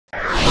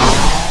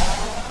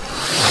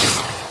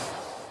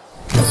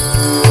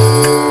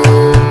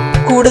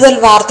കൂടുതൽ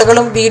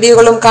വാർത്തകളും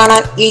വീഡിയോകളും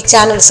കാണാൻ ഈ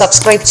ചാനൽ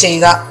സബ്സ്ക്രൈബ്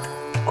ചെയ്യുക.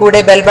 കൂടെ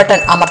ബെൽ ബട്ടൺ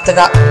അമർത്തുക.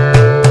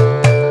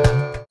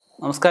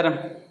 നമസ്കാരം.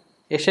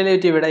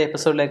 ഏഷ്യാനെറ്റ് ടിവിയുടെ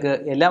എപ്പിസോഡിലേക്ക്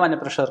എല്ലാ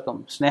മാന്യപ്രേക്ഷകർക്കും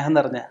സ്നേഹം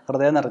നിറഞ്ഞ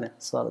ഹൃദയം നിറഞ്ഞ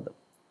സ്വാഗതം.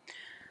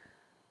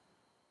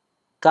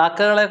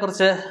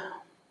 കാക്കകളെക്കുറിച്ച്,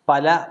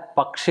 പല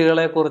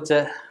പക്ഷികളെക്കുറിച്ച്,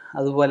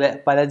 അതുപോലെ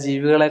പല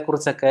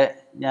ജീവികളെക്കുറിച്ചൊക്കെ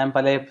ഞാൻ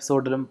പല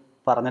എപ്പിസോഡിലും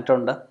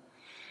പറഞ്ഞിട്ടുണ്ട്.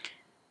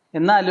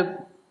 എന്നാലും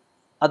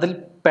അതിൽ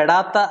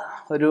പെടാത്ത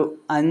ഒരു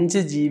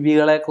 5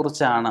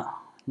 ജീവികളെക്കുറിച്ചാണ്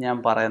ഞാൻ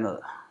പറയുന്നത്.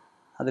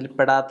 അതിൽ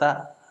പെടാത്ത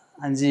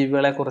 5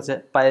 ജീവികളെക്കുറിച്ച്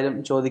പലരും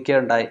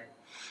ചോദിക്കുകയുണ്ടായി.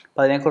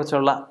 അപ്പം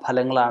അതിനെക്കുറിച്ചുള്ള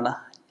ഫലങ്ങളാണ്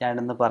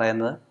ഞാനിന്ന്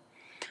പറയുന്നത്.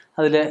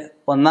 അതിൽ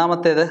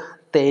ഒന്നാമത്തേത്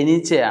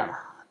തേനീച്ചയാണ്.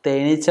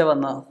 തേനീച്ച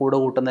വന്ന് കൂട്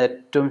കൂട്ടുന്ന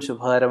ഏറ്റവും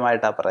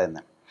ശുഭകരമായിട്ടാണ്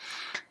പറയുന്നത്.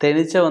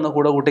 തേനീച്ച വന്ന്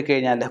കൂട്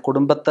കൂട്ടിക്കഴിഞ്ഞാൽ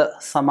കുടുംബത്ത്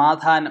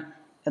സമാധാനം,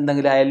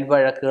 എന്തെങ്കിലും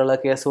അയൽവഴക്കുകൾ,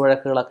 കേസ്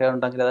വഴക്കുകളൊക്കെ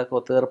ഉണ്ടെങ്കിൽ അതൊക്കെ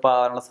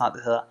ഒത്തുതീർപ്പാകാനുള്ള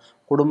സാധ്യത,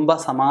 കുടുംബ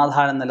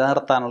സമാധാനം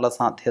നിലനിർത്താനുള്ള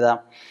സാധ്യത,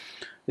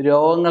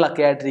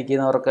 രോഗങ്ങളൊക്കെ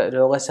ആയിട്ടിരിക്കുന്നവർക്ക്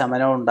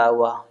രോഗശമനം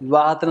ഉണ്ടാവുക,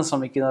 വിവാഹത്തിന്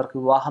ശ്രമിക്കുന്നവർക്ക്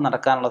വിവാഹം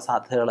നടക്കാനുള്ള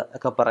സാധ്യതകൾ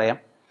ഒക്കെ പറയാം.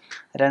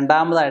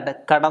 രണ്ടാമതായിട്ട്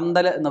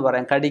കടന്തൽ എന്ന്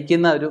പറയാം.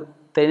 കടിക്കുന്ന ഒരു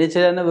തേനീച്ച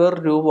തന്നെ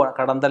വേറൊരു രൂപമാണ്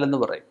കടന്തൽ എന്ന്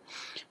പറയും.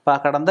 അപ്പോൾ ആ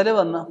കടന്തൽ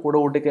വന്ന് കൂട്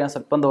കൂട്ടിക്കഴിഞ്ഞാൽ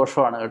സ്വല്പം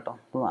ദോഷമാണ് കേട്ടോ.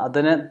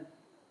 അതിന്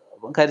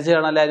കരിച്ച്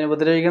കാണാൻ അതിനെ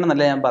ഉപദ്രവിക്കണം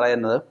എന്നല്ല ഞാൻ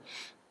പറയുന്നത്.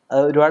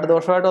 അത് ഒരുപാട്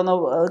ദോഷമായിട്ട് വന്ന്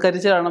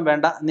കരിച്ച് കാണാൻ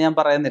വേണ്ട എന്ന് ഞാൻ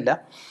പറയുന്നില്ല.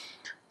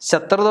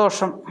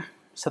 ശത്രുദോഷം,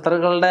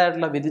 ശത്രുക്കളുടെ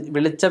ആയിട്ടുള്ള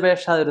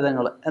വിളിച്ചപേക്ഷാ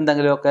ദുരിതങ്ങൾ,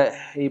 എന്തെങ്കിലുമൊക്കെ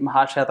ഈ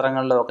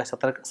മഹാക്ഷേത്രങ്ങളിലുമൊക്കെ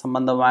ശത്രു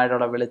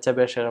സംബന്ധമായിട്ടുള്ള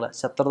വിളിച്ചപേക്ഷകൾ,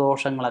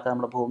 ശത്രുദോഷങ്ങളൊക്കെ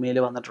നമ്മുടെ ഭൂമിയിൽ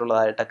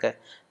വന്നിട്ടുള്ളതായിട്ടൊക്കെ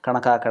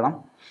കണക്കാക്കണം.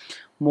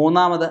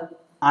 മൂന്നാമത്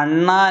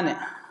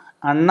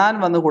അണ്ണാൻ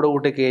വന്ന് കൂടെ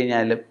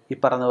കൂട്ടിക്കഴിഞ്ഞാലും ഈ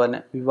പറഞ്ഞ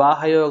പോലെ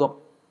വിവാഹയോഗം,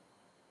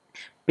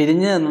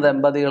 പിരിഞ്ഞു നിന്ന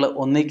ദമ്പതികൾ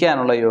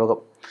ഒന്നിക്കാനുള്ള യോഗം,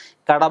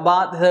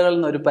 കടബാധ്യതകളിൽ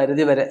നിന്ന് ഒരു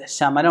പരിധിവരെ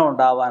ശമനം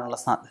ഉണ്ടാവാനുള്ള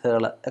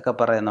സാധ്യതകൾ ഒക്കെ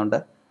പറയുന്നുണ്ട്.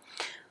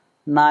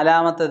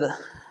 നാലാമത്തേത്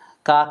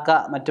കാക്ക,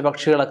 മറ്റു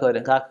പക്ഷികളൊക്കെ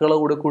വരും. കാക്കകൾ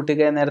കൂടി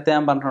കൂട്ടിക്കഴിഞ്ഞാൽ നേരത്തെ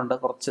ഞാൻ പറഞ്ഞിട്ടുണ്ട്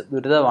കുറച്ച്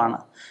ദുരിതമാണ്.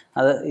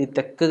 അത് ഈ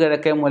തെക്ക്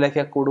കിഴക്കേ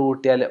മൂലയ്ക്ക് കൂട്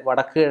കൂട്ടിയാൽ,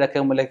 വടക്ക്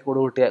കിഴക്കേ മൂലയ്ക്ക് കൂട്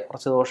കൂട്ടിയാൽ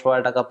കുറച്ച്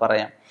ദോഷമായിട്ടൊക്കെ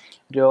പറയാം.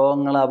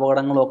 രോഗങ്ങൾ,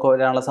 അപകടങ്ങളും ഒക്കെ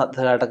വരാനുള്ള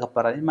സാധ്യതയായിട്ടൊക്കെ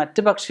പറയാം.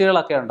 മറ്റ്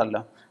പക്ഷികളൊക്കെ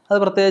ഉണ്ടല്ലോ, അത്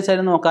പ്രത്യേകിച്ച്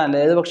അതിന് നോക്കാനല്ല,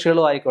 ഏത്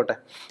പക്ഷികളും ആയിക്കോട്ടെ,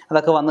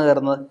 അതൊക്കെ വന്നു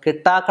കയറുന്നത്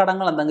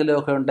കിട്ടാക്കടങ്ങൾ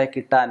എന്തെങ്കിലുമൊക്കെ ഉണ്ടെങ്കിൽ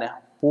കിട്ടാൻ,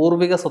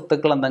 പൂർവിക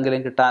സ്വത്തുക്കൾ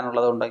എന്തെങ്കിലും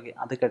കിട്ടാനുള്ളതുണ്ടെങ്കിൽ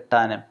അത്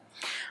കിട്ടാൻ,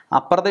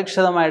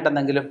 അപ്രതീക്ഷിതമായിട്ട്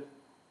എന്തെങ്കിലും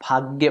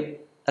ഭാഗ്യം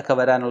ഒക്കെ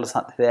വരാനുള്ള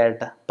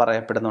സാധ്യതയായിട്ട്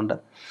പറയപ്പെടുന്നുണ്ട്.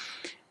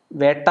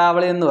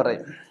 വേട്ടാവളി എന്ന്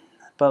പറയും.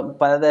 ഇപ്പം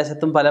പല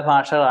ദേശത്തും പല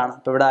ഭാഷകളാണ്.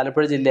 ഇപ്പോൾ ഇവിടെ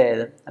ആലപ്പുഴ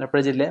ജില്ലയായത്,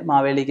 ആലപ്പുഴ ജില്ല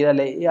മാവേലിക്ക്,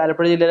 അല്ലെ ഈ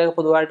ആലപ്പുഴ ജില്ലയിലൊക്കെ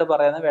പൊതുവായിട്ട്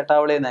പറയുന്നത്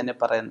വേട്ടാവളി എന്ന് തന്നെ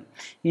പറയുന്നു.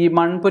 ഈ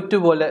മൺപുറ്റ്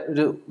പോലെ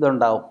ഒരു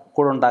ഇതുണ്ടാവും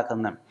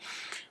കൂടുണ്ടാക്കുന്നത്.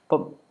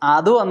 അപ്പം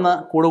അത് വന്ന്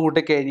കൂട്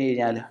കൂട്ടിക്കഴിഞ്ഞ്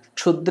കഴിഞ്ഞാൽ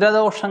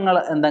ക്ഷുദ്രദോഷങ്ങൾ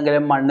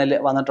എന്തെങ്കിലും മണ്ണിൽ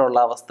വന്നിട്ടുള്ള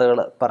അവസ്ഥകൾ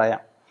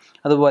പറയാം.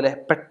 അതുപോലെ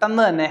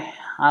പെട്ടെന്ന് തന്നെ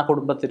ആ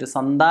കുടുംബത്തിൽ ഒരു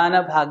സന്താന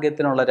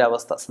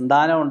ഭാഗ്യത്തിനുള്ളൊരവസ്ഥ,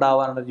 സന്താനം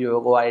ഉണ്ടാകാനുള്ളൊരു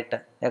യോഗമായിട്ട്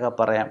ഒക്കെ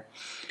പറയാം.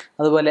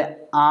 അതുപോലെ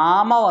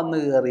ആമ വന്ന്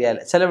കയറിയാൽ,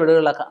 ചില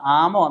വീടുകളിലൊക്കെ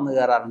ആമ വന്ന്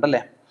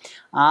കയറാറുണ്ടല്ലേ.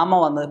 ആമ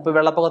വന്ന് ഇപ്പോൾ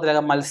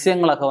വെള്ളപ്പൊക്കത്തിലൊക്കെ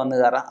മത്സ്യങ്ങളൊക്കെ വന്ന്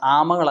കയറാം,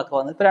 ആമകളൊക്കെ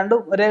വന്ന്, ഇപ്പോൾ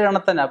രണ്ടും ഒരേ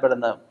ഗണത്തന്നെയാണ്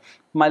പെടുന്നത്.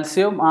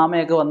 മത്സ്യവും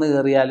ആമയൊക്കെ വന്ന്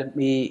കയറിയാലും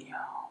ഈ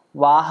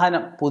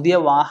വാഹനം, പുതിയ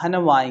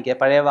വാഹനം വാങ്ങിക്കുക,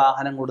 പഴയ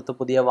വാഹനം കൊടുത്ത്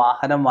പുതിയ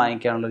വാഹനം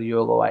വാങ്ങിക്കാനുള്ളൊരു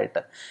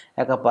യോഗമായിട്ട്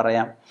ഒക്കെ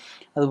പറയാം.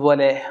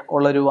 അതുപോലെ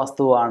ഉള്ളൊരു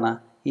വസ്തുവാണ്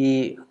ഈ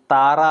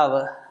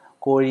താറാവ്,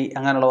 കോഴി,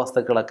 അങ്ങനെയുള്ള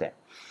വസ്തുക്കളൊക്കെ,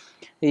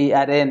 ഈ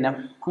അരയന്നം,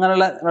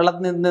 അങ്ങനെയുള്ള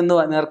വെള്ളത്തിൽ നിന്ന്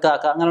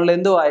നീർക്കാക്ക, അങ്ങനെയുള്ള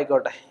എന്തും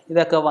ആയിക്കോട്ടെ,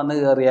 ഇതൊക്കെ വന്ന്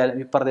കയറിയാലും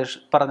ഈ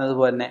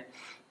പറഞ്ഞതുപോലെ തന്നെ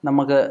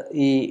നമുക്ക്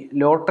ഈ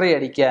ലോട്ടറി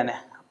അടിക്കാൻ,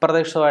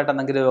 അപ്രതീക്ഷിതമായിട്ട്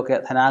എന്തെങ്കിലുമൊക്കെ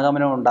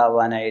ധനാഗമനം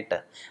ഉണ്ടാവാനായിട്ട്,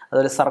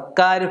 അതുപോലെ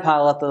സർക്കാർ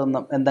ഭാഗത്തു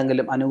നിന്നും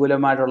എന്തെങ്കിലും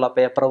അനുകൂലമായിട്ടുള്ള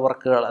പേപ്പർ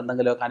വർക്കുകൾ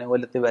എന്തെങ്കിലുമൊക്കെ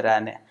അനുകൂലത്തിൽ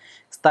വരാൻ,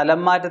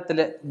 സ്ഥലം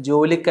മാറ്റത്തിൽ,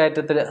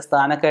 ജോലിക്കയറ്റത്തിൽ,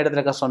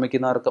 സ്ഥാനക്കയറ്റത്തിലൊക്കെ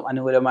ശ്രമിക്കുന്നവർക്കും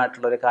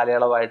അനുകൂലമായിട്ടുള്ളൊരു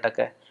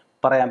കാലയളവായിട്ടൊക്കെ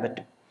പറയാൻ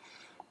പറ്റും.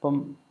 അപ്പം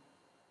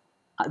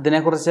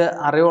ഇതിനെക്കുറിച്ച്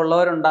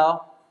അറിവുള്ളവരുണ്ടാവും.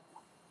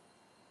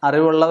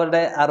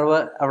 അറിവുള്ളവരുടെ അറിവ്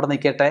അവിടെ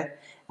നിൽക്കട്ടെ.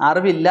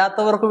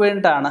 അറിവില്ലാത്തവർക്ക്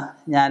വേണ്ടിയിട്ടാണ്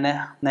ഞാൻ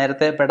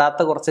നേരത്തെ പെടാത്ത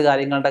കുറച്ച്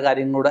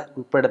കാര്യം കൂടെ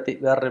ഉൾപ്പെടുത്തി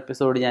വേറൊരു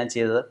എപ്പിസോഡ് ഞാൻ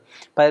ചെയ്തത്.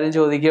 പലരും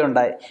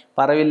ചോദിക്കുകയുണ്ടായി,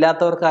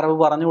 അറിവില്ലാത്തവർക്ക് അറിവ്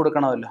പറഞ്ഞു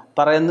കൊടുക്കണമല്ലോ.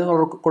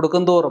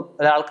 കൊടുക്കും തോറും,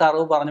 ഒരാൾക്ക്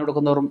അറിവ് പറഞ്ഞു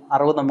കൊടുക്കും തോറും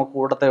അറിവ് നമുക്ക്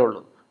കൂടത്തേ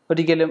ഉള്ളൂ,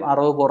 ഒരിക്കലും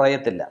അറിവ്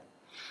കുറയത്തില്ല.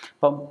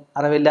 അപ്പം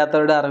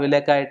അറിവില്ലാത്തവരുടെ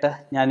അറിവിലേക്കായിട്ട്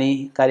ഞാൻ ഈ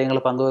കാര്യങ്ങൾ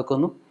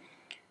പങ്കുവെക്കുന്നു.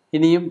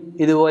 ഇനിയും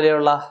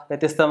ഇതുപോലെയുള്ള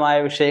വ്യത്യസ്തമായ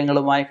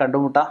വിഷയങ്ങളുമായി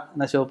കണ്ടുമുട്ടാം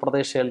എന്ന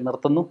ശുഭപ്രതീക്ഷയിൽ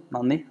നിർത്തുന്നു.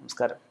 നന്ദി,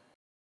 നമസ്കാരം.